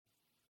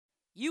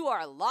You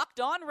are Locked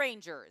On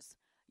Rangers,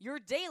 your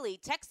daily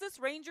Texas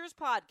Rangers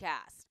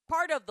podcast.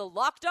 Part of the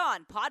Locked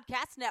On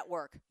Podcast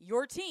Network,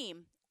 your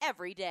team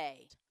every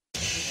day.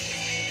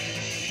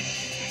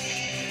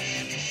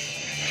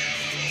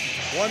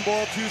 1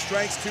 ball, 2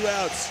 strikes, 2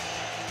 outs.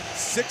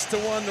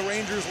 6-1, the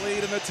Rangers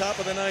lead in the top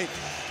of the ninth.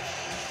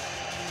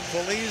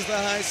 Feliz the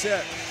high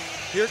set.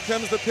 Here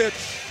comes the pitch.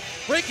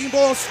 Breaking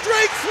ball,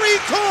 strike 3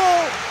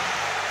 call!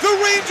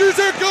 The Rangers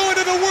are going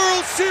to the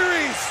World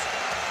Series!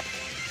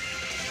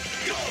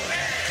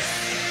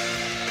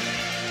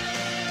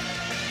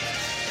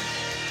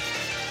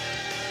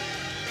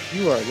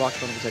 You are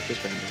Locked On the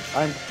Texas Rangers.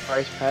 I'm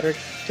Bryce Patrick,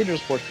 senior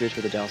sports producer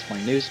for the Dallas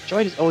Morning News,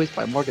 joined as always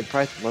by Morgan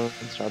Price of Lone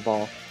Star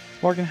Ball.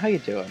 Morgan, how you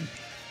doing?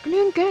 I'm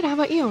doing good. How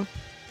about you?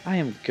 I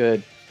am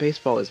good.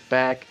 Baseball is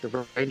back.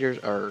 The Rangers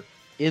are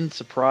in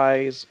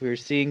surprise. We're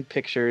seeing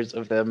pictures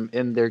of them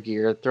in their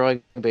gear,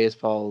 throwing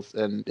baseballs,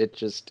 and it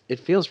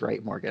feels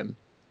right, Morgan.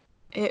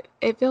 It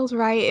feels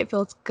right. It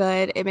feels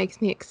good. It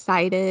makes me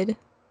excited.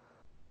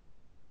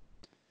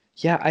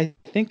 Yeah, I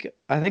think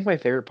my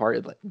favorite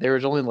part, there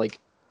was only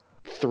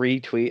 3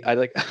 tweets.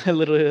 I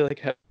literally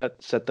had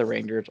set the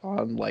Rangers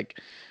on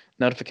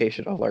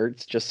notification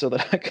alerts just so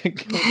that I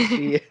could go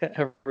see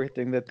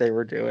everything that they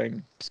were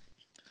doing.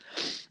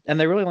 And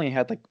they really only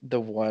had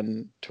the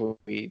one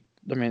tweet.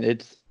 I mean,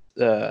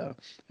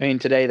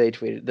 today they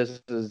tweeted.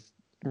 This is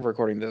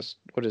recording this.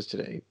 What is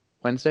today?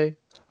 Wednesday?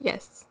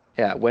 Yes.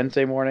 Yeah,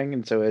 Wednesday morning,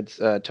 and so it's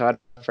Todd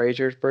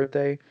Frazier's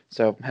birthday.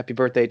 So happy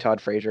birthday, Todd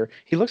Frazier.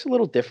 He looks a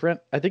little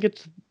different. I think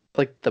it's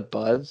the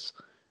buzz.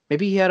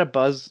 Maybe he had a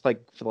buzz for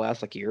the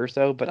last year or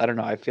so, but I don't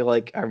know. I feel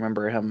like I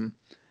remember him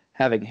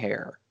having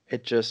hair. He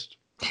just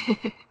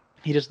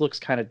looks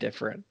kind of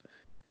different.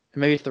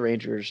 And maybe it's the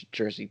Rangers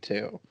jersey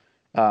too.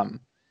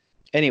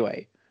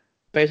 Anyway,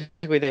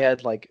 basically they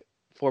had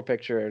 4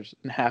 pictures,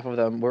 and half of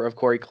them were of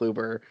Corey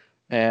Kluber,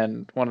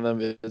 and one of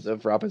them is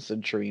of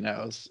Robinson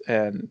Chirinos,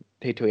 and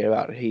he tweeted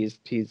about he's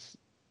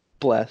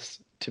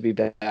blessed to be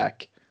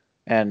back,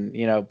 and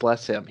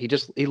bless him. He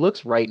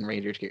looks right in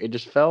Rangers gear.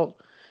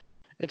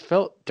 It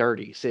felt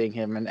dirty seeing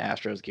him in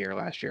Astros gear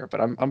last year,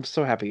 but I'm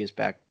so happy he's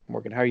back.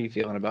 Morgan, how are you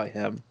feeling about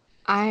him?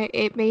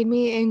 It made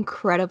me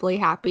incredibly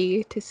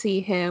happy to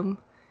see him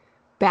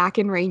back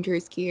in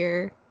Rangers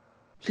gear.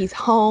 He's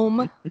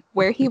home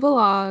where he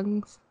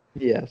belongs.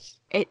 Yes.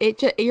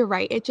 You're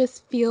right. It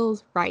just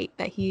feels right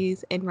that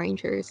he's in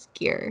Rangers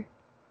gear.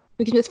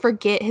 We can just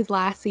forget his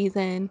last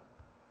season.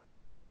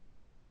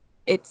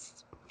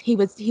 He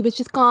was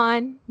just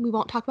gone. We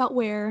won't talk about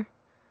where.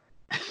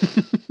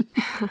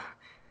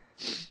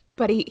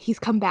 But he's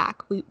come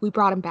back. We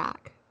brought him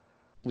back.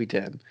 We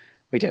did,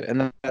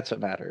 and that's what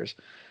matters.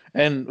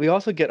 And we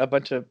also get a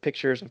bunch of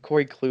pictures of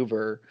Corey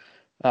Kluber.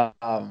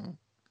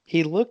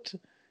 He looked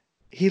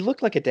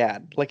like a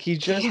dad.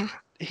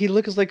 He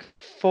looks like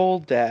full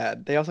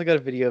dad. They also got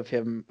a video of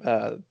him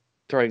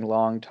throwing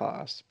long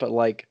toss, but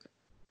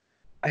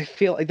I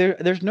feel like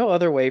there's no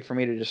other way for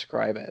me to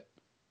describe it.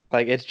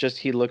 It's just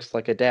he looks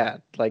like a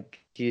dad.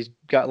 He's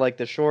got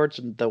the shorts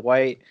and the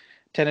white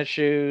tennis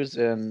shoes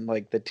and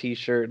the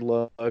t-shirt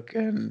look,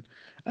 and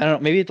I don't know,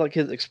 maybe it's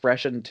his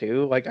expression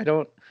too. I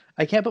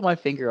can't put my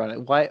finger on it.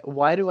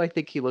 Why do I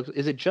think he looks?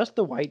 Is it just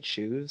the white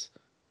shoes?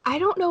 I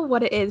don't know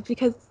what it is,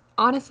 because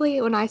honestly,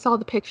 when I saw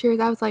the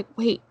pictures, I was like,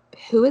 wait,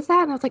 who is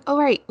that? And I was like, oh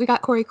right, we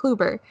got Corey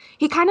Kluber.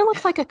 He kind of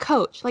looks like a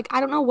coach. I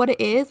don't know what it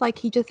is.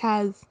 He just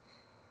has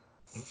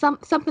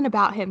something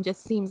about him.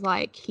 Just seems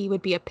like he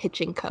would be a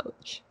pitching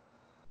coach.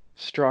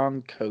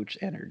 Strong coach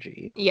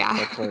energy. Yeah,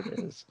 that's what it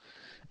is.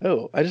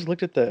 Oh, I just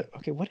looked at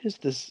what is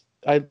this?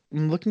 I'm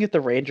looking at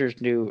the Rangers'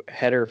 new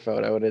header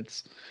photo, and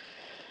it's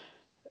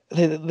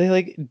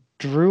they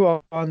drew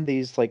on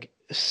these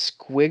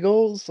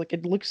squiggles.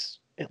 It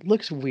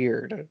looks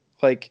weird.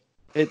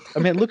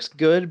 It looks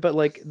good,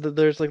 but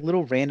there's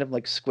little random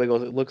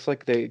squiggles. It looks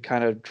like they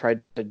kind of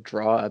tried to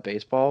draw a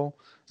baseball.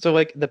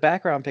 So the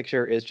background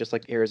picture is just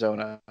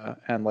Arizona,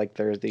 and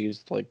there's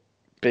these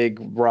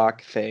big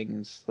rock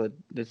things that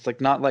it's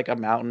not a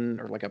mountain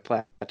or a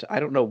plateau.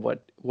 I don't know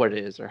what it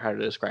is or how to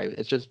describe it.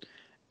 It's just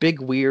big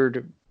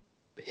weird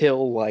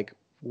hill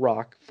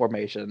rock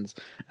formations,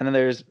 and then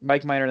there's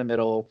Mike Minor in the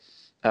middle,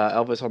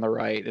 Elvis on the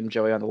right, and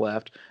Joey on the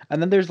left,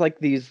 and then there's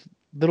these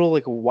little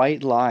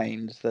white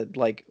lines that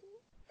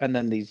and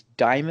then these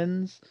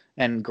diamonds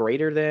and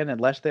greater than and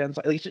less than.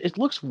 It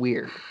looks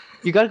weird.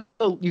 You gotta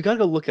go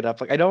look it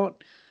up.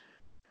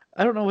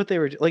 I don't know what they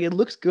were it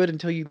looks good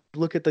until you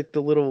look at the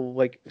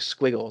little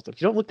squiggles. If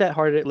you don't look that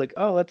hard at it,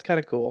 oh, that's kind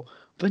of cool.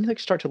 But then you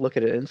start to look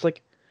at it, and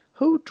it's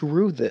who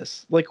drew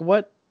this?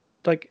 What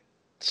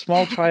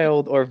small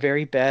child or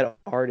very bad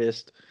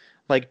artist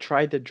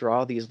tried to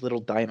draw these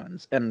little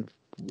diamonds, and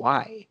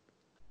why?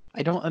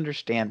 I don't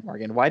understand,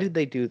 Morgan. Why did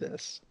they do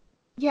this?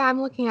 Yeah, I'm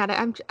looking at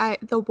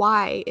it. The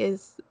why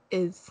is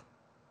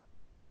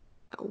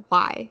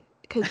why,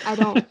 because I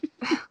don't.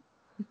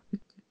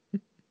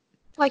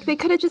 They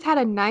could have just had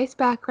a nice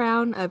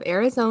background of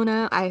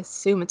Arizona. I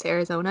assume it's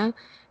Arizona,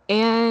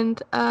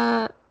 and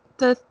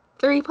the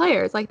 3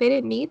 players. They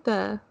didn't need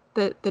the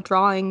the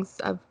drawings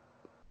of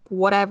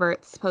whatever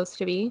it's supposed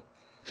to be.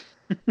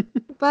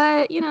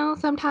 But,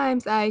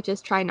 sometimes I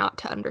just try not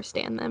to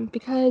understand them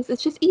because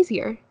it's just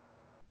easier.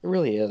 It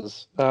really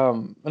is.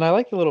 And I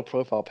like the little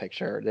profile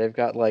picture. They've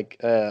got like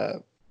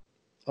a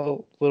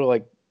little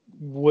like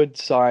wood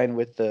sign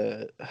with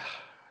the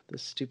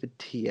stupid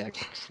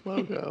TX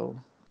logo.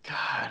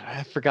 God,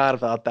 I forgot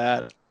about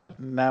that.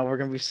 Now we're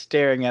gonna be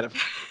staring at it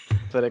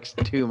for the next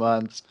 2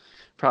 months,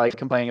 probably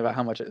complaining about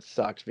how much it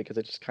sucks because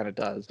it just kind of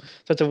does.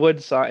 So it's a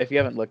wood sign. If you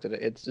haven't looked at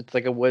it, it's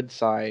like a wood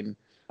sign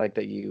like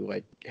that you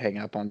like hang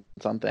up on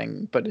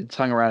something, but it's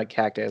hung around a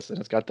cactus and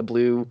it's got the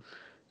blue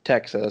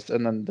Texas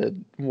and then the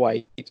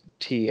white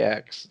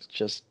TX. It's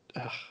just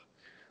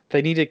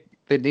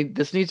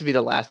this needs to be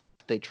the last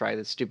they try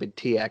this stupid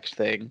TX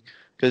thing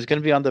because it's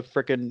gonna be on the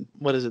frickin'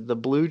 what is it? The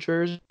blue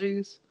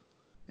jerseys?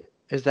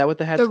 Is that what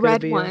the hat's The gonna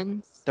red be?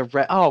 ones. The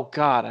red. Oh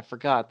God, I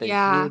forgot. They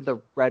Yeah. ruined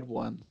the red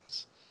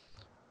ones.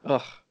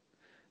 Ugh,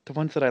 the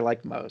ones that I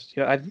like most.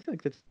 I think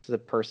like this is a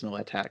personal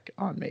attack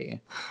on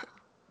me.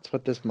 That's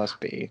what this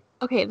must be.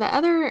 Okay, the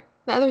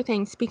other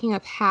thing, speaking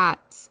of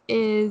hats,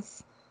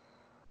 is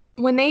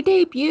when they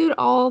debuted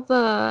all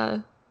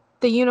the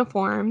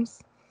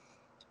uniforms,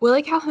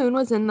 Willie Calhoun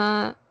was in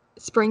the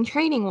spring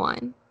training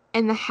one,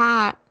 and the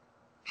hat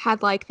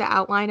had like the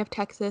outline of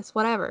Texas,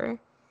 whatever.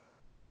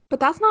 But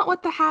that's not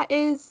what the hat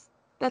is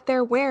that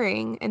they're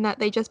wearing and that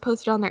they just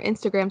posted on their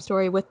Instagram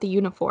story with the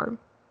uniform.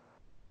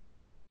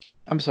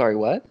 I'm sorry,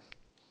 what?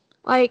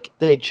 Like,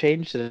 They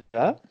changed it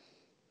up?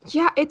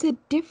 yeah, it's a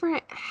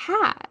different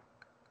hat.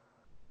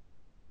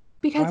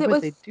 Because Why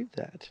would they do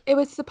that? It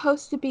was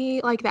supposed to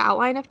be like the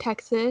outline of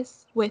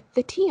Texas with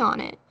the T on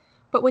it.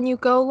 But when you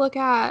go look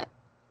at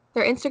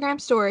their Instagram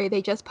story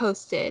they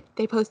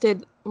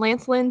posted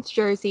Lance Lynn's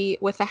jersey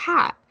with a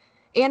hat.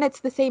 And it's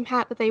the same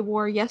hat that they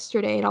wore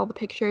yesterday in all the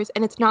pictures,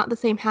 and it's not the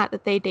same hat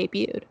that they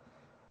debuted.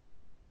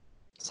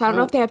 So I don't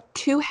know if they have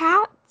two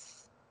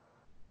hats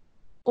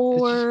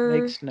or...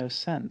 This just makes no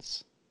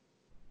sense.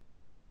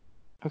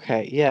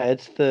 Okay, yeah,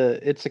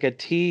 it's like a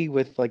T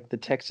with like the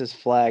Texas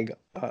flag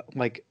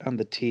like on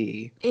the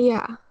T.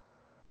 Yeah.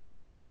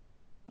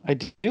 I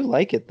do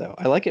like it though.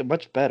 I like it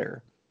much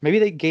better. Maybe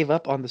they gave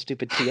up on the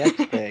stupid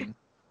TX thing.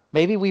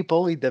 Maybe we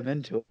bullied them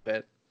into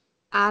it.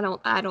 I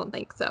don't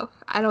think so.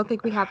 I don't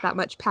think we have that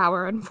much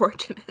power,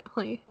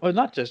 unfortunately. Well,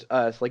 not just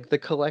us, like the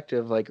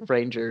collective like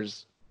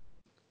Rangers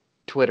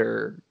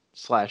Twitter /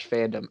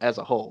 fandom as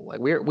a whole. Like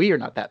we are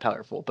not that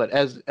powerful, but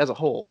as a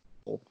whole,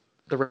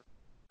 the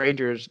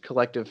Rangers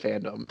collective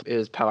fandom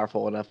is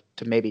powerful enough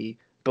to maybe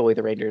bully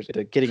the Rangers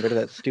into getting rid of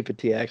that stupid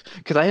TX.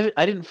 Because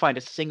I didn't find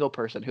a single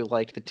person who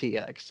liked the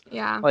TX.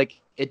 Yeah. Like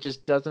it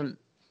just doesn't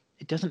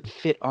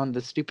fit on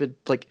the stupid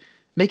like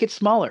make it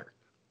smaller.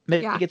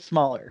 Make it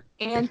smaller.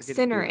 And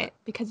center it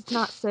because it's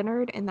not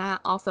centered, and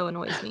that also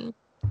annoys me.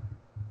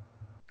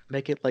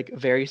 Make it like a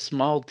very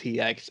small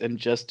TX and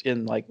just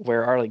in like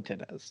where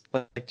Arlington is.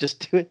 Like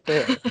just do it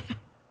there.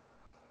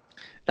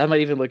 That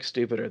might even look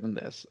stupider than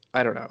this.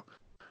 I don't know.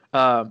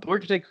 But we're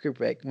gonna take a quick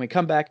break. When we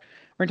come back,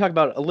 we're gonna talk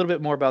about a little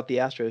bit more about the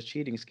Astros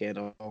cheating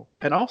scandal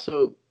and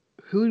also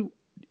who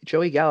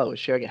Joey Gallo is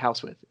sharing a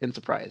house with in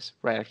Surprise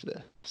right after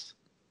this.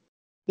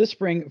 This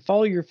spring,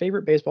 follow your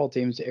favorite baseball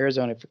teams to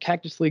Arizona for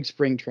Cactus League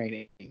spring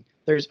training.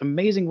 There's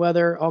amazing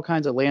weather, all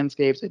kinds of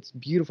landscapes. It's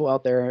beautiful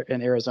out there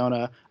in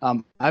Arizona.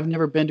 I've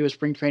never been to a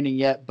spring training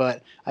yet,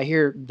 but I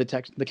hear the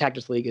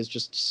Cactus League is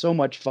just so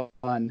much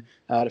fun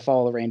to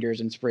follow the Rangers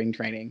in spring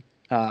training.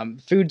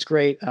 Food's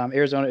great.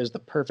 Arizona is the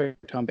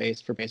perfect home base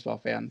for baseball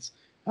fans.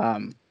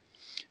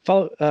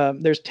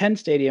 There's 10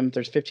 stadiums.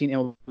 There's 15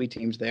 MLB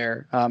teams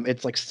there.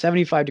 It's like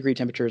 75-degree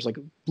temperatures, like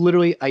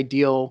literally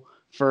ideal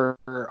for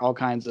all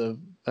kinds of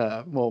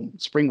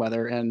spring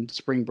weather and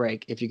spring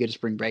break if you get a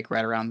spring break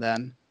right around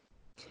then.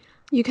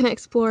 You can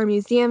explore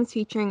museums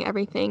featuring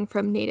everything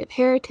from native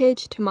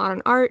heritage to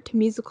modern art to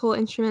musical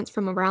instruments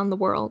from around the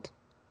world.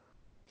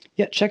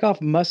 Yeah, check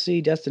off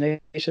must-see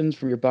destinations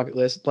from your bucket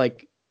list,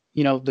 like,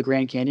 the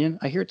Grand Canyon.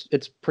 I hear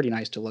it's pretty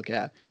nice to look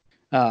at.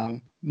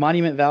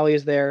 Monument Valley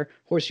is there,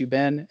 Horseshoe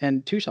Bend,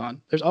 and Tucson.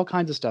 There's all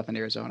kinds of stuff in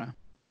Arizona.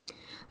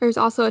 There's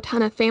also a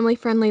ton of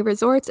family-friendly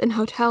resorts and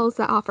hotels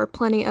that offer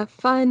plenty of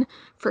fun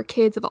for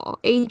kids of all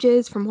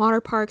ages, from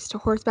water parks to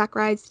horseback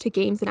rides to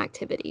games and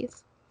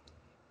activities.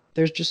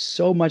 There's just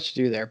so much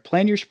to do there.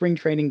 Plan your spring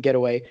training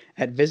getaway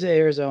at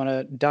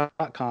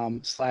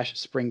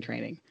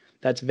visitarizona.com/springtraining.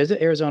 That's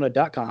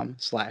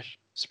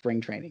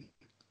visitarizona.com/springtraining.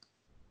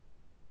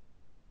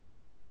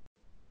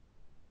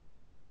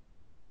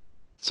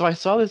 So I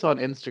saw this on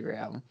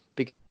Instagram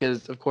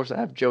because, of course, I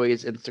have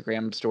Joey's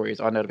Instagram stories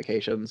on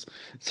notifications.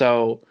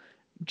 So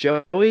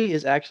Joey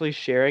is actually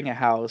sharing a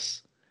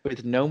house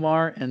with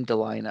Nomar and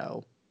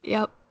Delino.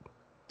 Yep.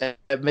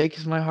 It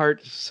makes my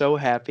heart so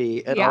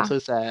happy and also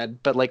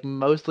sad, but like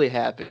mostly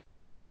happy.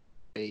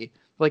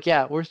 Like,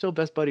 yeah, we're still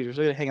best buddies. We're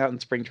still gonna hang out in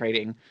spring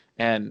training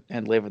and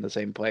live in the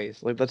same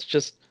place. Like, that's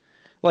just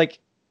like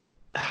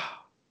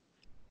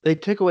they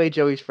took away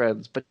Joey's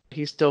friends, but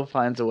he still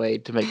finds a way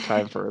to make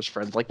time for his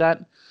friends. Like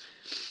that.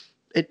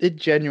 it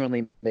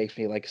genuinely makes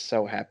me like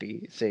so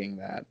happy seeing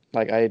that.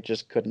 Like I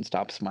just couldn't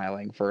stop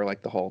smiling for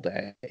like the whole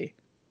day.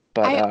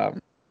 But I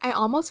I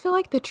almost feel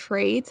like the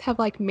trades have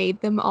like made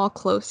them all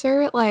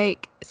closer.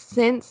 Like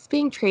since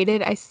being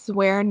traded, I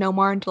swear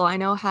Nomar and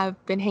Delino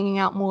have been hanging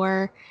out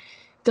more.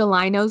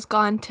 Delino's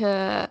gone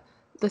to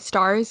the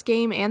Stars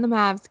game and the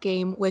Mavs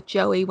game with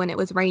Joey when it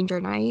was Ranger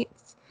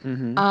nights.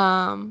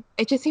 mhm.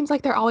 It just seems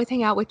like they're always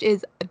hanging out, which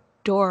is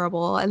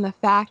adorable. And the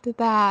fact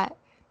that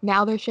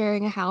now they're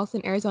sharing a house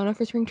in Arizona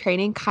for spring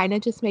training kind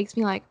of just makes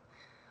me like,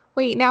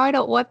 wait, now I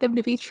don't want them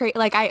to be trade.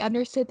 Like I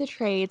understood the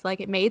trades,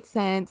 like it made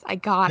sense, I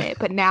got it.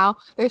 But now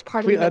there's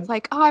part of me We that's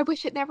like, oh, I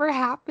wish it never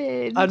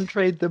happened.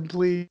 untrade them,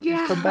 please. Come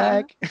Yeah,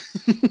 back.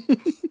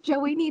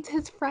 Joey needs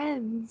his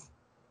friends.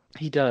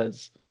 He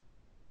does.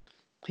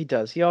 He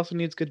does. He also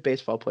needs good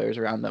baseball players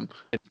around them,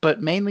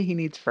 but mainly he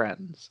needs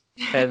friends.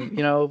 And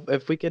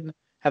if we can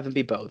have them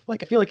be both,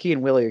 like I feel like he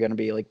and Willie are going to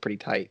be like pretty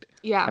tight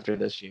Yeah. after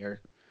this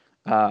year.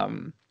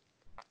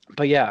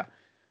 But yeah,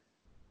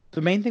 the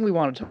main thing we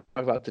want to talk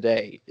about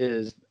today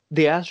is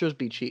the Astros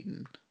be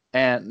cheating,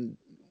 and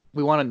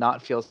we want to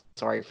not feel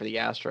sorry for the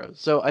Astros.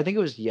 So I think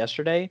it was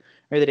yesterday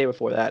or the day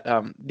before that,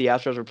 the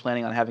Astros were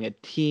planning on having a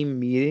team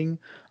meeting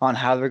on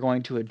how they're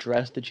going to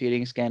address the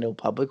cheating scandal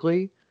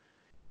publicly.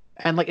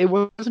 And like it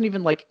wasn't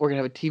even like we're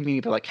gonna have a team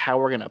meeting, but like how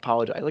we're gonna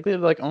apologize. Like they're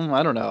like, oh,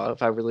 I don't know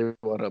if I really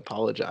want to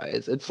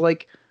apologize. It's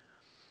like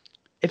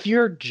if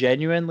you're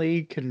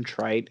genuinely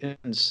contrite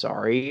and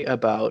sorry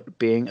about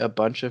being a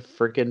bunch of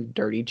freaking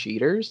dirty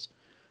cheaters,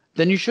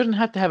 then you shouldn't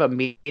have to have a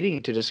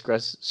meeting to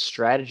discuss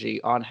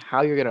strategy on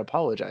how you're gonna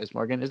apologize.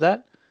 Morgan, is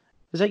that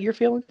your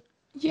feeling?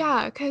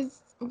 Yeah,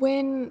 because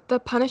when the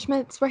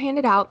punishments were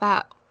handed out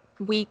that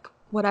week,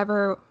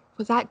 whatever,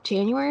 was that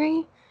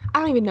January? I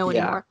don't even know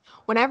Yeah. anymore.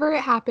 Whenever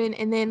it happened,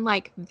 and then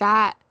like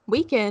that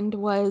weekend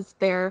was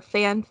their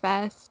fan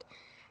fest,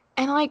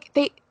 and like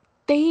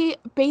they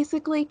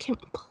basically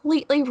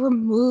completely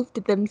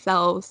removed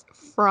themselves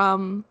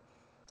from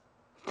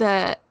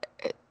the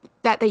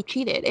that they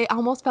cheated. It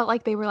almost felt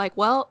like they were like,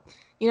 well,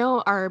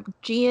 our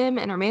GM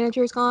and our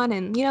manager's gone,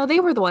 and they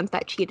were the ones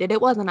that cheated.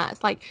 It wasn't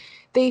us. Like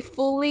they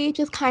fully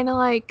just kind of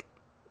like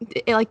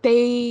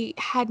they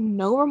had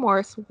no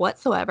remorse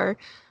whatsoever.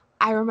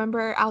 I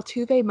remember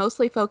Altuve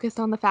mostly focused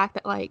on the fact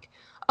that like,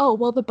 oh,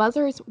 well, the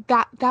buzzers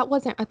that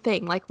wasn't a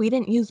thing. Like we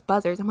didn't use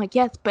buzzers. I'm like,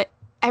 yes, but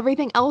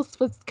everything else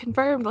was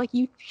confirmed. Like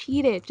you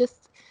cheated.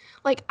 Just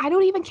like I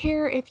don't even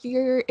care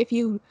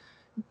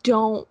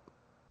don't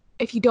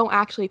if you don't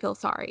actually feel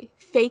sorry.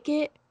 Fake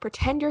it,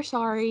 pretend you're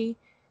sorry,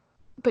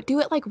 but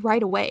do it like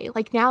right away.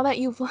 Like now that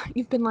you've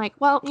been like,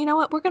 well, you know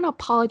what? We're gonna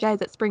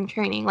apologize at spring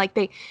training. Like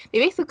they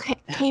basically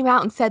came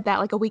out and said that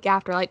like a week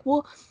after. Like,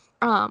 well,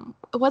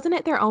 wasn't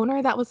it their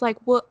owner that was like,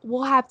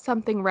 we'll have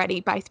something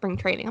ready by spring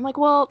training? I'm like,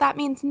 well, that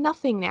means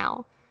nothing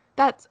now.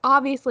 That's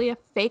obviously a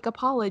fake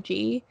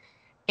apology,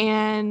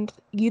 and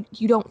you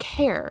don't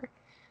care.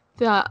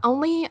 The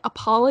only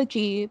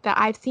apology that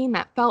I've seen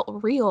that felt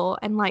real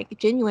and like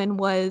genuine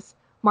was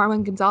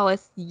Marwin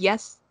Gonzalez.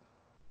 Yes,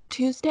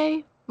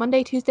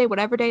 Monday, Tuesday,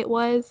 whatever day it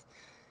was.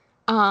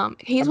 I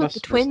He's with the must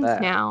have missed Twins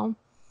that. now.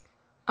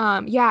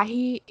 Yeah,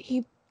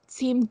 he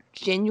seemed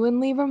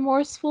genuinely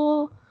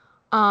remorseful.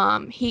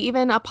 He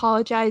even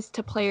apologized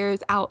to players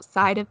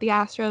outside of the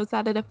Astros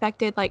that it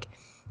affected. Like,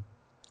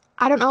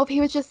 I don't know if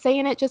he was just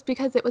saying it just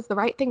because it was the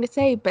right thing to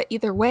say, but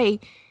either way,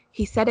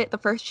 he said it the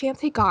first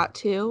chance he got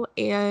to,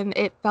 and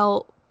it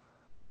felt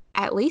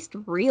at least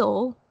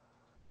real.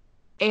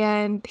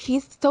 And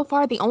he's so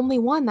far the only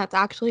one that's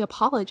actually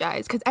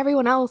apologized because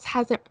everyone else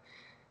hasn't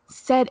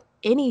said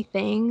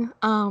anything.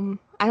 I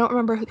don't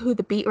remember who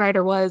the beat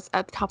writer was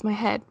at the top of my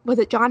head. Was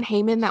it John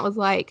Heyman that was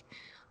like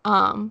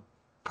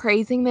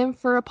praising them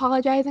for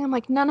apologizing? I'm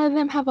like, none of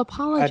them have I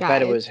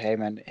bet it was apologized.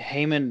 Heyman.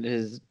 Heyman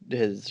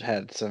has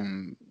had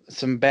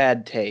some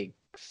bad takes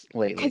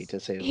lately, Because to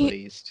say the he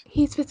least.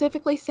 he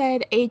specifically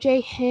said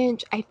AJ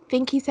Hinch. I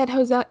think he said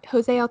Jose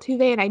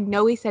Altuve, and I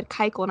know he said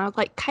Keuchel. And I was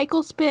like,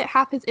 Keuchel spent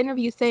half his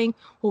interview saying,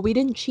 "Well, we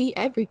didn't cheat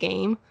every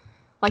game.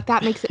 Like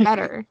that makes it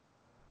better."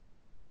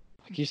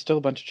 Like he's still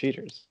a bunch of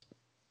cheaters.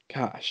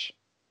 Gosh.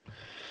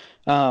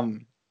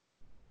 Um.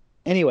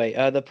 Anyway,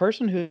 the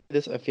person who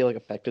this I feel like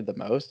affected the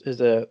most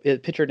is a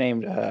pitcher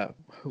named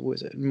who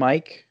was it?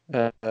 Mike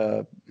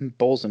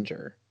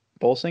Bolsinger.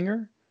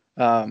 Bolsinger.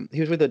 He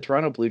was with the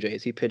Toronto Blue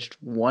Jays. He pitched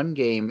one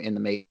game in the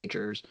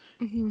majors.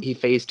 Hmm. He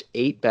faced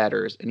 8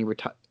 batters, and he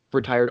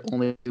retired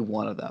only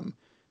one of them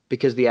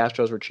because the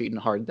Astros were cheating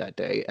hard that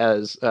day.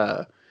 As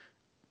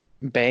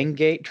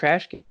Banggate,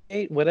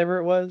 Trashgate, whatever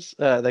it was,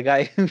 the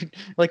guy who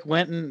like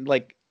went and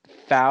like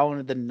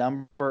found the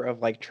number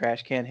of like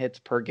trash can hits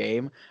per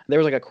game. There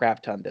was like a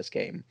crap ton this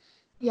game.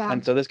 Yeah.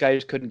 And so this guy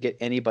just couldn't get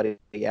anybody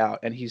out,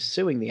 and he's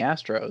suing the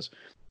Astros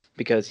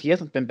because he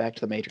hasn't been back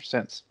to the major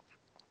since.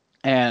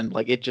 And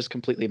like it just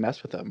completely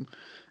messed with him.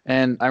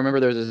 And I remember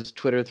there was this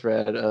Twitter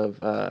thread of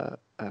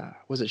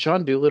was it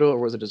Sean Doolittle or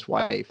was it his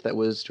wife that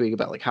was tweeting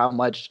about like how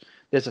much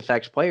this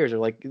affects players or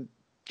like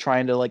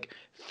trying to like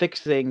fix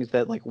things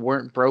that like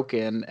weren't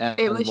broken It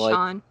and was like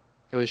Sean.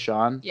 It was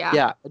Sean. Yeah.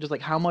 Yeah, just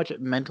like how much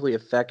it mentally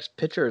affects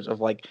pitchers of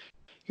like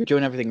you're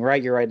doing everything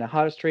right, you're riding a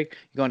hot streak,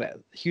 you're going to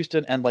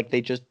Houston and like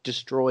they just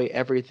destroy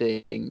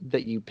everything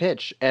that you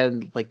pitch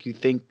and like you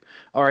think,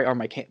 all right, are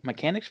my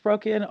mechanics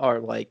broken or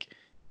like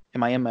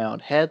am I in my own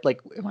head?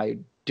 Like am I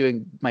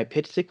doing my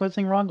pitch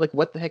sequencing wrong? Like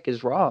what the heck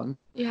is wrong?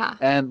 Yeah.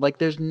 And like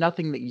there's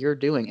nothing that you're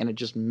doing and it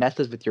just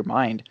messes with your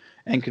mind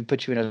and could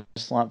put you in a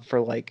slump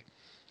for like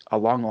a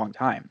long, long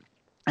time.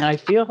 And I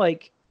feel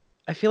like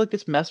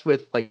this messed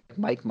with like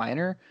Mike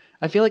Minor.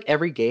 I feel like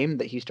every game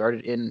that he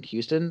started in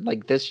Houston,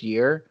 like this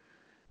year,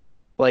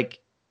 like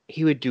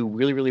he would do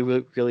really, really,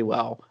 really, really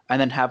well,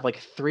 and then have like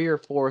 3 or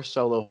 4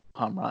 solo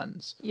home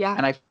runs. Yeah.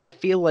 And I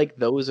feel like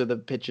those are the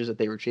pitches that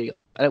they were cheating.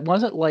 And it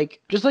wasn't like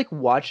just like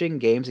watching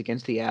games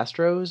against the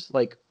Astros,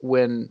 like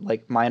when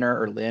like Minor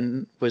or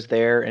Lynn was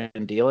there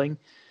and dealing.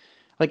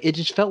 Like it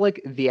just felt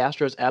like the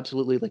Astros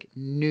absolutely like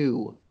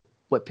knew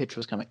what pitch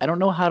was coming. I don't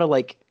know how to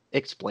like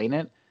explain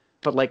it,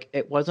 but like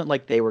it wasn't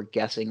like they were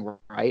guessing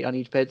right on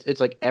each pitch. It's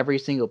like every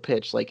single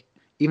pitch, like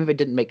even if it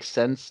didn't make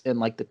sense in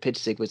like the pitch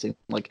sequencing,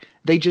 like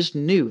they just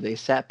knew. They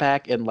sat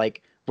back and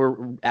like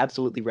were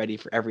absolutely ready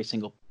for every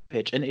single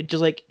pitch, and it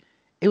just like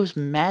it was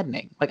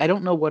maddening. Like I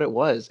don't know what it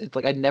was. It's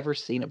like I'd never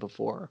seen it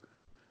before,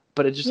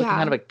 but it's just like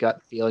kind of a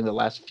gut feeling the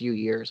last few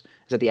years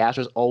is that the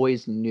Astros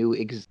always knew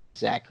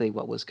exactly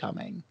what was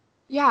coming.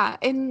 Yeah,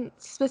 and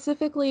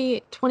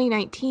specifically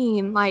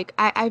 2019, like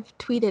I've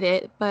tweeted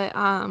it, but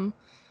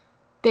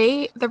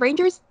the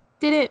Rangers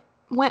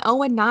went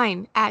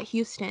 0-9 at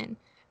Houston.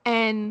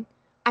 And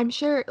I'm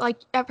sure like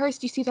at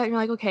first you see that and you're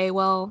like, okay,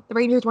 well, the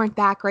Rangers weren't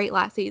that great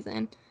last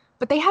season.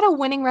 But they had a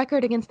winning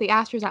record against the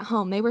Astros at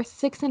home. They were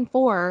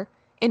 6-4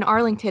 in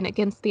Arlington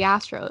against the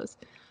Astros.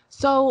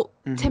 So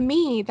to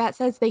me, that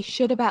says they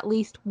should have at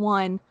least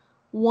won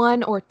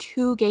 1 or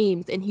 2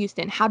 games in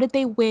Houston. How did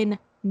they win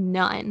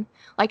none?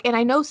 Like, and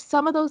I know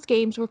some of those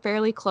games were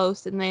fairly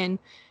close, and then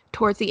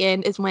towards the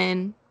end is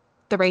when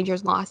the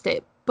Rangers lost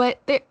it. But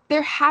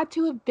there had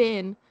to have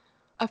been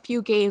a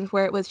few games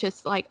where it was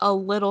just like a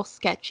little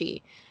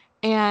sketchy.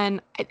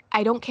 And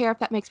I don't care if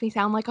that makes me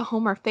sound like a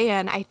Homer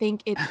fan. I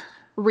think it's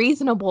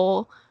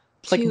reasonable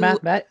It's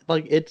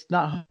like it's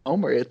not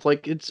Homer. It's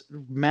like it's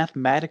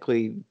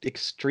mathematically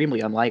extremely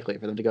unlikely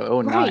for them to go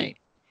 0-9. Right.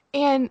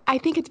 And I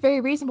think it's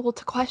very reasonable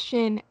to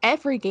question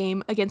every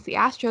game against the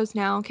Astros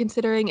now,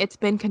 considering it's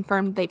been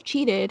confirmed they've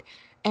cheated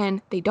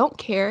and they don't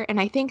care. And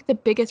I think the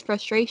biggest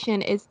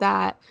frustration is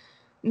that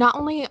not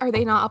only are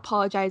they not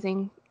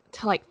apologizing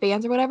to like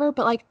fans or whatever,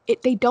 but like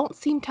they don't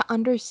seem to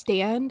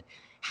understand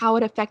how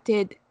it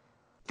affected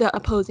the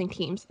opposing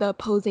teams, the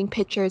opposing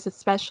pitchers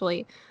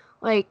especially.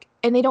 Like,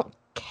 and they don't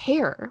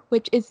care,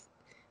 which is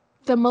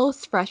the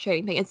most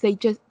frustrating thing, is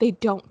they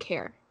don't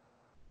care.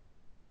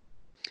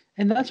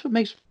 And that's what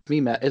makes me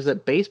mad is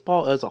that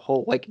baseball as a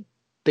whole, like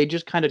they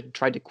just kind of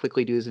tried to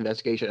quickly do this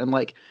investigation. And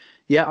like,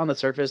 yeah, on the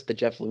surface, the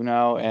Jeff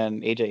Luhnow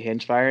and AJ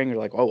Hinch firing, you're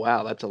like, oh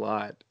wow, that's a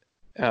lot.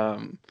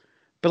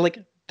 But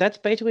like that's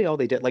basically all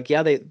they did. Like,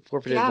 yeah, they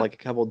forfeited like a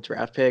couple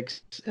draft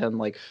picks and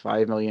like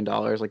 $5 million.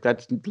 Like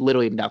that's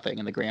literally nothing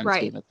in the grand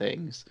scheme of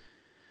things.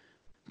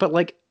 But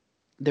like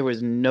there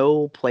was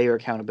no player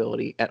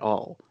accountability at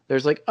all.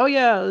 There's like, oh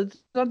yeah, it's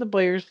not the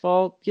players'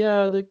 fault.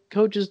 Yeah, the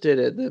coaches did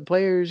it. The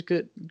players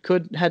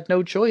had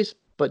no choice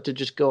but to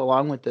just go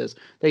along with this.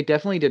 They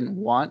definitely didn't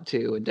want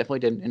to and definitely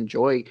didn't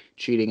enjoy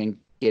cheating and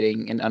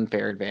getting an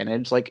unfair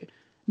advantage. Like,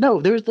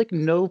 no, there's like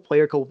no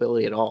player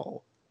culpability at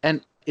all.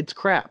 And it's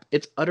crap.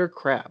 It's utter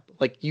crap.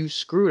 Like you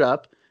screwed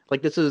up.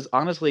 Like this is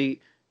honestly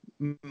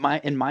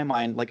in my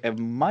mind like a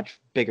much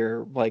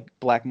bigger like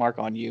black mark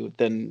on you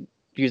than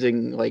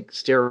using like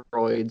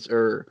steroids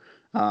or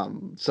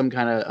some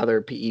kind of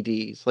other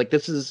PEDs. Like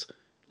this is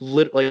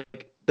literally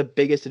like the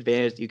biggest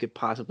advantage that you could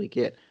possibly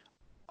get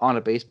on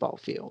a baseball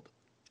field.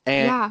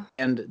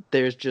 And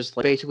there's just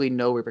like basically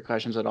no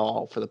repercussions at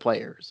all for the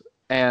players.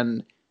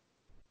 And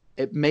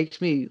it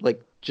makes me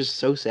like just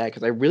so sad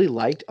because I really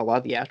liked a lot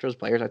of the Astros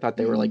players. I thought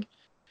they were like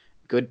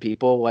good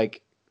people,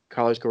 like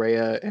Carlos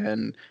Correa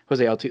and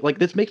Jose Altuve. Like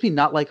this makes me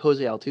not like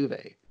Jose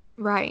Altuve.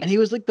 Right. And he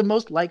was like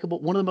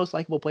one of the most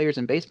likable players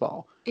in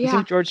baseball. Yeah.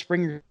 So George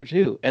Springer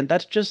too. And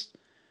that's just,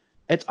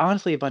 it's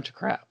honestly a bunch of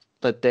crap.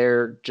 That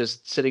they're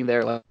just sitting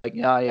there like,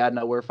 yeah,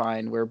 no, we're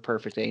fine. We're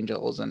perfect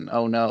angels. And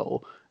oh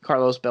no,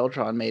 Carlos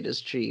Beltran made us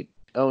cheat.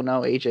 Oh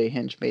no, AJ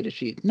Hinch made us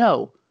cheat.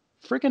 No,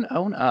 freaking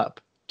own up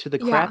to the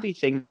crappy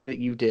thing that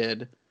you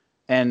did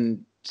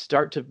and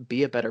start to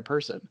be a better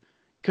person.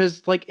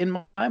 Because like in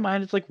my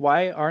mind, it's like,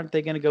 why aren't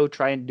they going to go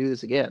try and do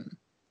this again?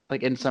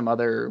 Like in some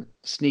other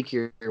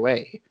sneakier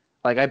way.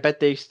 Like I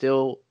bet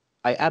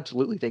I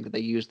absolutely think that they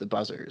used the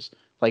buzzers.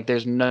 Like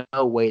there's no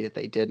way that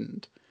they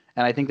didn't.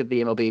 And I think that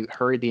the MLB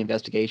hurried the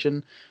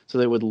investigation so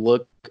that it would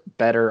look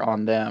better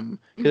on them.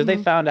 Because if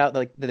they found out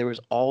that there was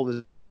all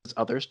this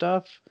other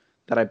stuff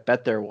that I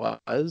bet there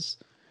was,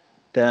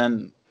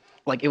 then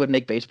like it would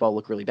make baseball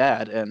look really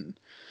bad. And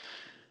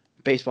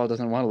baseball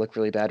doesn't want to look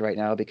really bad right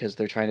now because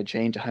they're trying to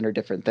change 100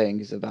 different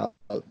things about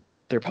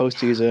their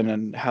postseason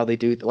and how they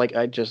do.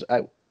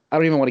 I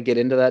don't even want to get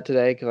into that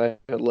today because I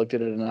haven't looked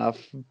at it enough.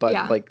 But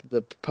Yeah. like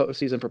the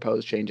postseason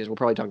proposed changes, we'll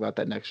probably talk about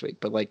that next week.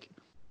 But like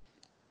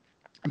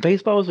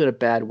baseball is in a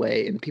bad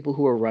way, and people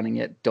who are running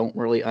it don't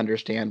really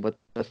understand what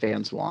the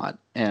fans want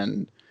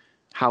and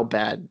how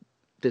bad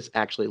this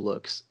actually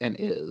looks and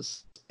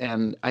is.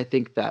 And I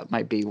think that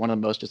might be one of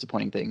the most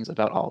disappointing things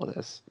about all of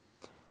this.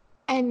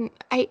 And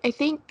I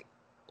think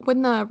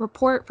when the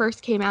report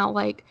first came out,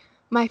 like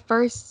my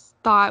first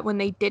thought when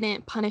they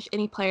didn't punish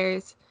any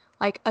players,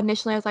 like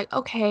initially I was like,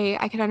 okay,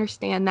 I can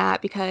understand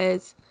that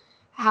because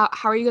how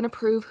are you going to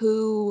prove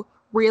who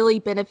really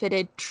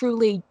benefited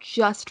truly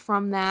just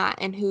from that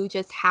and who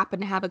just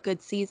happened to have a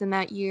good season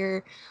that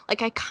year?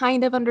 Like I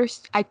tried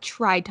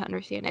to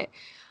understand it.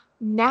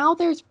 Now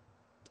there's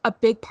a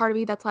big part of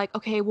me that's like,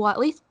 okay, well at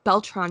least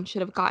Beltran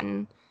should have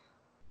gotten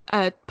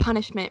a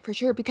punishment for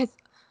sure because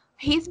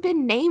he's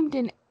been named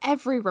in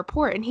every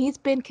report and he's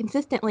been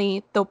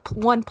consistently the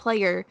one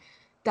player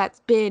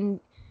that's been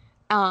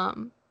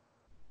um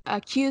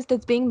accused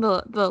as being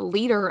the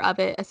leader of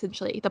it,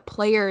 essentially the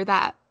player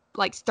that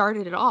like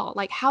started it all.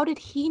 Like how did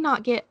he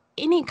not get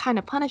any kind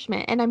of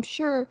punishment? And I'm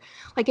sure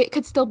like it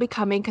could still be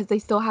coming because they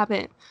still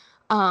haven't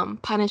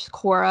punished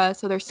Cora,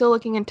 so they're still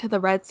looking into the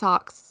Red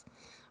Sox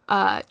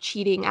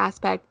cheating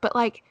aspect. But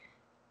like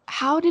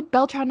how did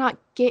Beltran not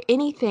get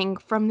anything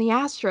from the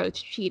Astros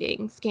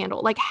cheating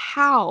scandal? Like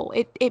how?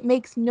 It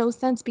makes no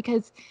sense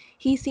because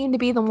he seemed to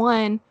be the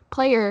one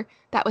player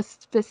that was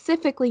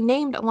specifically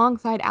named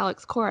alongside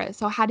Alex Cora.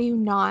 So how do you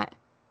not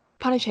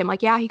punish him?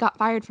 Like, yeah, he got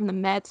fired from the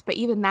Mets, but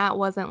even that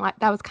wasn't like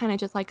that was kind of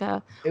just like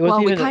a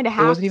well, we kind of It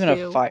have wasn't even a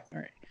to.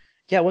 fire.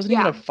 Yeah, it wasn't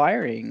even a Yeah,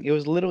 firing. It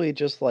was literally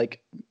just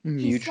like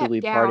he stepped mutually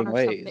down parting or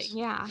something. ways.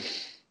 Yeah.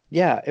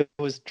 Yeah, it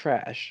was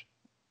trash.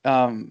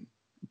 Um,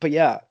 but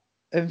yeah,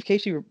 in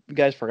case you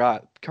guys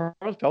forgot,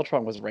 Carlos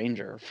Beltran was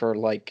Ranger for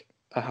like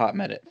a hot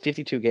minute,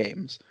 52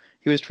 games.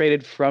 He was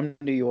traded from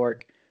New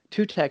York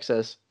to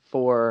Texas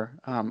for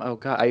oh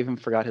god, I even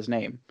forgot his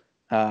name.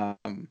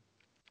 Um,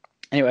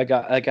 anyway, I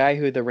got a guy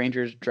who the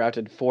Rangers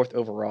drafted fourth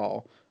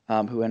overall,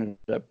 who ended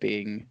up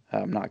being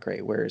not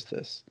great. Where is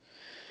this?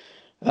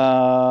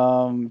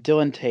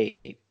 Dylan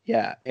Tate.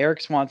 Yeah,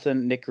 Eric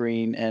Swanson, Nick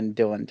Green, and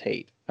Dylan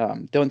Tate.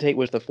 Dylan Tate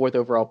was the fourth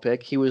overall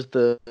pick. He was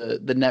the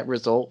net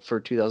result for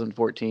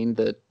 2014,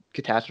 the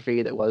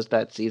catastrophe that was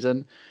that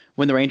season,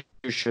 when the Rangers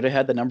should have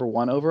had the number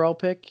one overall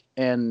pick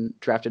and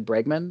drafted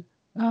Bregman,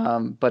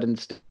 but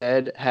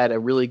instead had a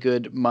really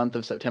good month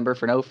of September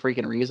for no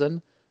freaking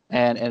reason,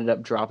 and ended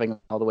up dropping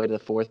all the way to the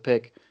fourth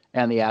pick.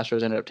 And the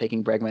Astros ended up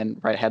taking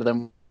Bregman right ahead of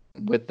them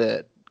with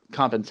the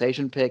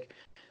compensation pick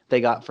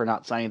they got for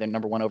not signing their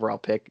number one overall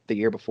pick the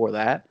year before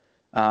that.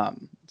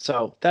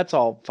 So that's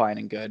all fine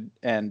and good.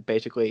 And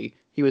basically,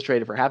 he was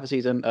traded for half a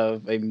season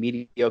of a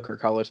mediocre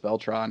Carlos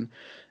Beltran,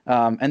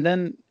 and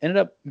then ended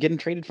up getting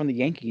traded from the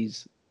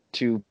Yankees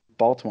to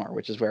Baltimore,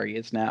 which is where he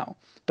is now.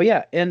 But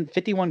yeah, in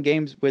 51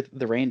 games with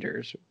the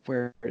Rangers,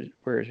 where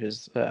is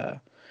his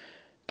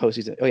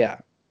postseason? Oh yeah,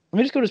 let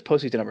me just go to his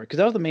postseason number because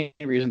that was the main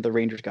reason the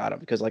Rangers got him.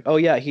 Because like, oh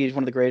yeah, he's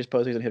one of the greatest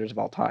postseason hitters of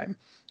all time.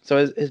 So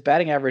his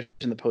batting average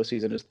in the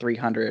postseason is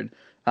 300.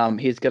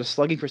 He's got a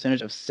slugging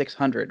percentage of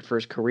 600 for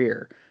his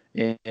career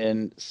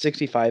in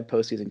 65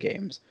 postseason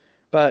games.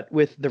 But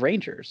with the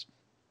Rangers,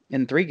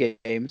 in 3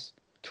 games,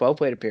 12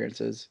 plate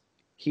appearances,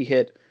 he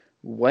hit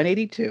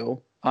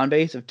 182, on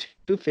base of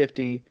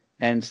 250,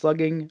 and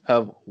slugging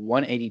of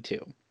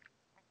 182.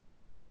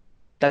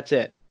 That's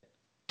it.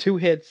 2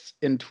 hits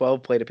in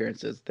 12 plate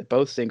appearances, that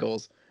both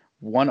singles,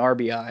 1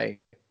 RBI,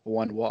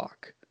 1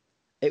 walk.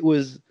 It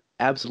was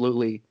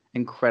absolutely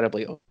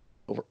incredibly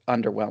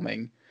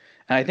underwhelming.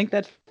 And I think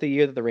that's the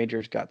year that the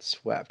Rangers got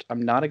swept.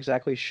 I'm not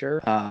exactly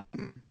sure.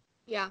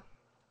 Yeah.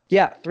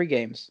 Yeah, 3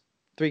 games.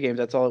 3 games,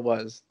 that's all it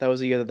was. That was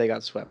the year that they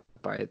got swept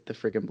by the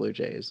freaking Blue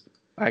Jays.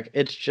 Like,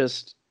 it's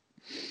just...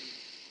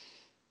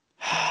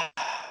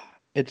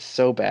 It's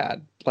so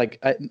bad.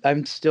 Like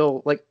I'm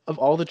still like of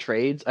all the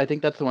trades, I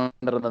think that's the one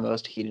that I'm the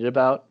most heated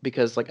about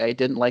because like I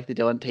didn't like the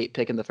Dylan Tate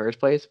pick in the first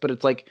place, but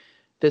it's like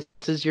this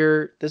is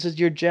your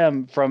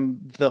gem from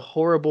the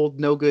horrible,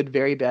 no good,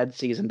 very bad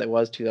season that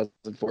was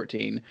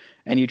 2014,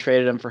 and you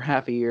traded him for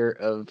half a year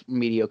of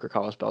mediocre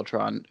Carlos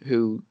Beltran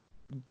who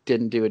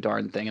didn't do a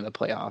darn thing in the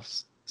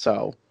playoffs.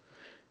 So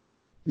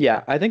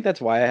yeah, I think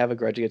that's why I have a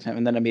grudge against him.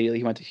 And then immediately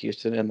he went to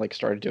Houston and like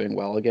started doing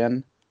well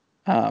again.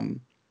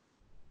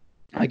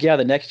 Like yeah,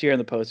 the next year in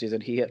the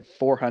postseason, he hit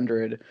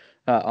 400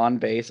 on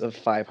base of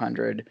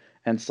 500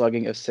 and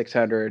slugging of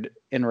 600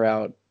 en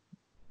route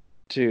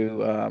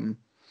to.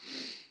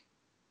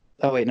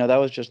 Oh wait, no, that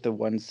was just the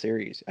one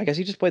series. I guess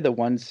he just played the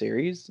one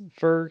series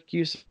for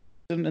Houston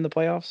in the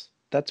playoffs.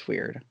 That's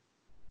weird.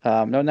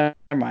 No, never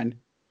mind.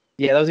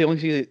 Yeah, that was the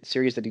only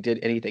series that he did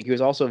anything. He was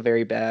also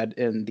very bad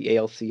in the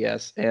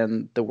ALCS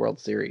and the World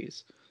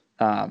Series.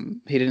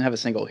 He didn't have a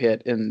single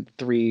hit in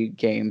 3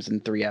 games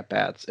and 3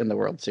 at-bats in the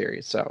World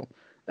Series. So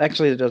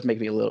actually, it does make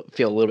me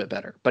feel a little bit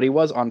better. But he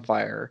was on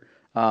fire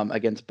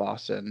against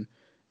Boston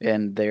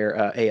in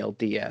their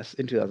ALDS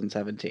in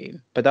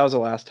 2017. But that was the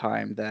last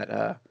time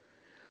that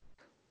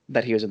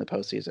that he was in the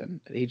postseason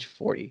at age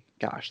 40.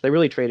 Gosh, they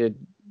really traded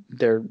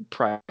their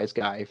prize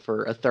guy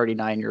for a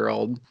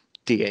 39-year-old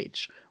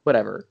DH.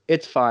 Whatever,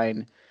 it's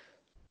fine.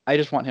 I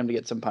just want him to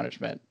get some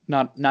punishment,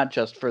 not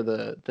just for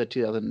the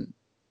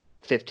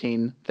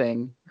 2015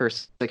 thing or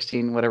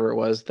 16, whatever it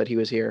was that he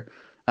was here,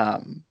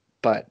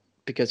 but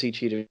because he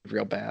cheated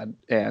real bad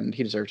and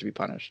he deserves to be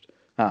punished.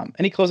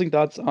 Any closing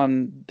thoughts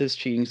on this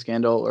cheating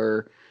scandal,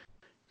 or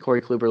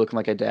Corey Kluber looking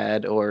like a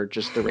dad, or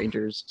just the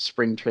Rangers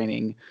spring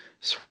training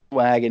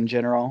swag in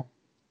general?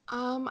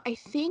 I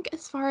think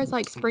as far as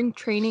like spring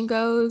training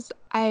goes,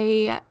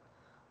 I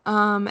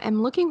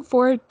am looking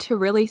forward to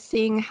really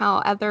seeing how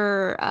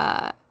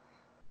other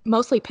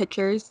mostly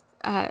pitchers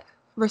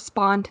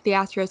respond to the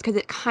Astros, because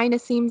it kind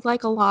of seems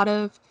like a lot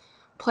of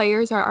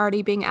players are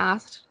already being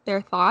asked their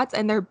thoughts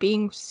and they're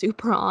being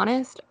super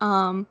honest.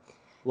 Love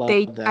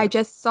that. I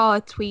just saw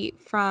a tweet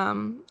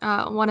from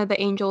one of the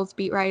Angels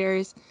beat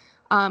writers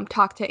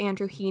talk to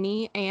Andrew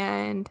Heaney,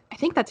 and I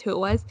think that's who it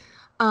was.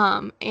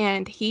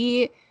 And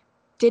he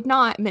did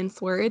not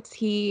mince words.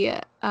 He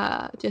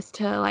just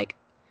to like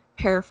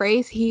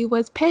paraphrase, he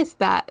was pissed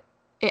that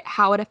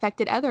how it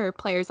affected other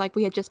players, like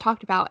we had just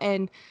talked about.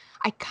 And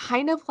I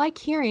kind of like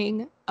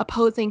hearing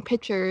opposing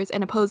pitchers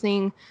and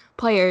opposing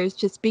players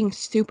just being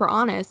super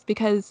honest,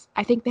 because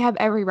I think they have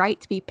every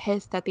right to be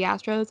pissed at the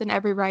Astros and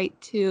every right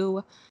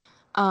to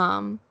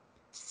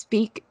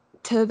speak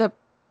to the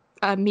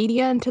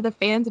media and to the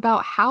fans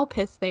about how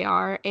pissed they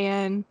are.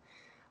 And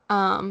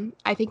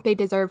I think they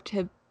deserve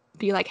to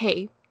be like,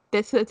 hey,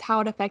 this is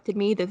how it affected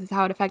me. This is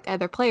how it affected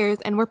other players.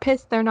 And we're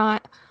pissed they're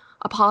not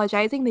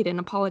apologizing. They didn't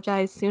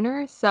apologize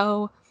sooner.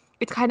 So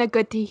it's kind of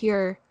good to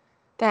hear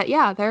that,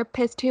 yeah, they're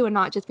pissed too, and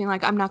not just being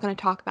like, I'm not going to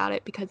talk about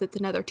it because it's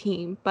another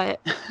team.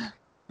 But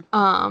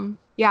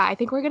yeah, I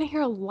think we're going to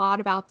hear a lot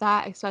about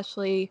that,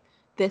 especially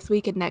this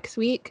week and next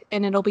week.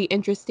 And it'll be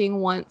interesting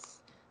once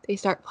they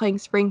start playing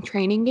spring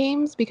training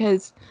games,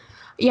 because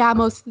yeah,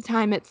 most of the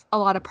time it's a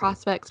lot of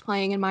prospects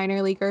playing in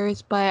minor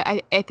leaguers, but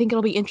I think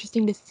it'll be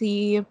interesting to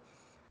see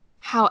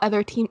how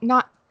other teams,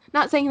 not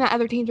saying that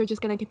other teams are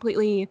just going to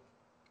completely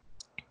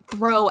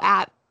throw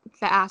at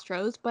the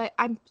Astros, but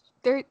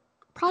they're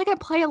probably going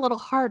to play a little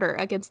harder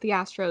against the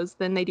Astros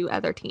than they do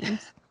other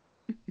teams.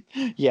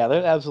 Yeah,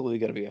 there's absolutely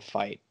going to be a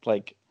fight.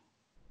 Like,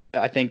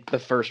 I think the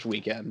first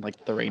weekend,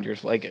 like the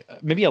Rangers, like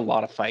maybe a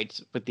lot of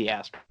fights with the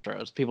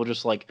Astros. People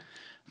just like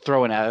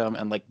throwing at them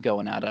and like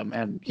going at them.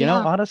 And, you know,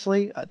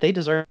 honestly, they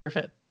deserve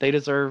it. They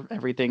deserve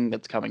everything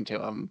that's coming to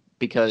them,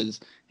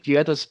 because if you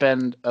had to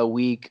spend a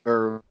week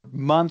or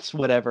months,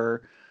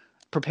 whatever,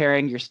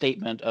 preparing your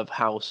statement of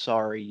how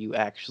sorry you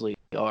actually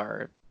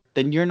are,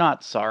 then you're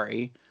not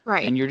sorry.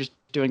 Right. And you're just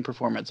doing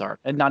performance art,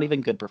 and not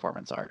even good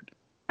performance art.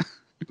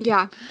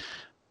 Yeah.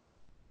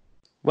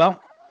 Well,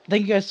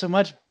 thank you guys so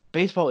much.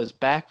 Baseball is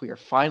back. We are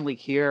finally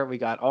here. We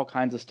got all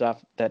kinds of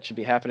stuff that should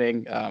be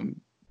happening.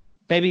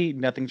 Maybe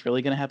nothing's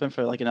really going to happen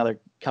for like another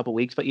couple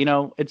weeks, but, you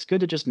know, it's good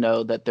to just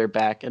know that they're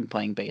back and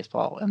playing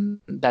baseball,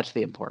 and that's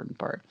the important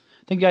part.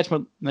 Thank you guys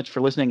so much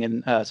for listening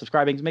and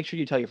subscribing. Make sure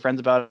you tell your friends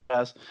about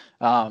us.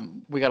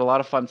 We got a lot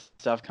of fun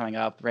stuff coming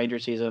up. Ranger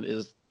season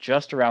is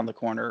just around the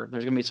corner.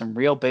 There's going to be some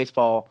real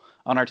baseball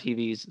on our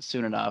TVs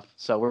soon enough,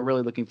 so we're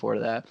really looking forward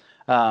to that.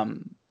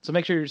 So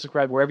make sure you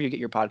subscribe wherever you get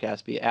your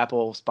podcast, be it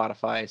Apple,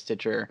 Spotify,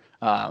 Stitcher,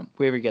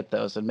 wherever you get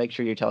those, and make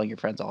sure you're telling your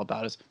friends all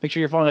about us. Make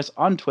sure you're following us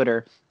on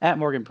Twitter, at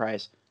Morgan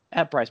Price,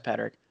 at Bryce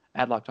Patrick,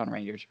 at Locked On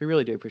Rangers. We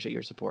really do appreciate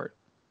your support.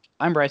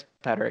 I'm Bryce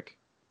Patrick.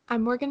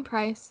 I'm Morgan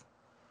Price.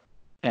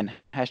 And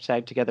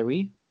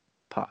 #TogetherWePod.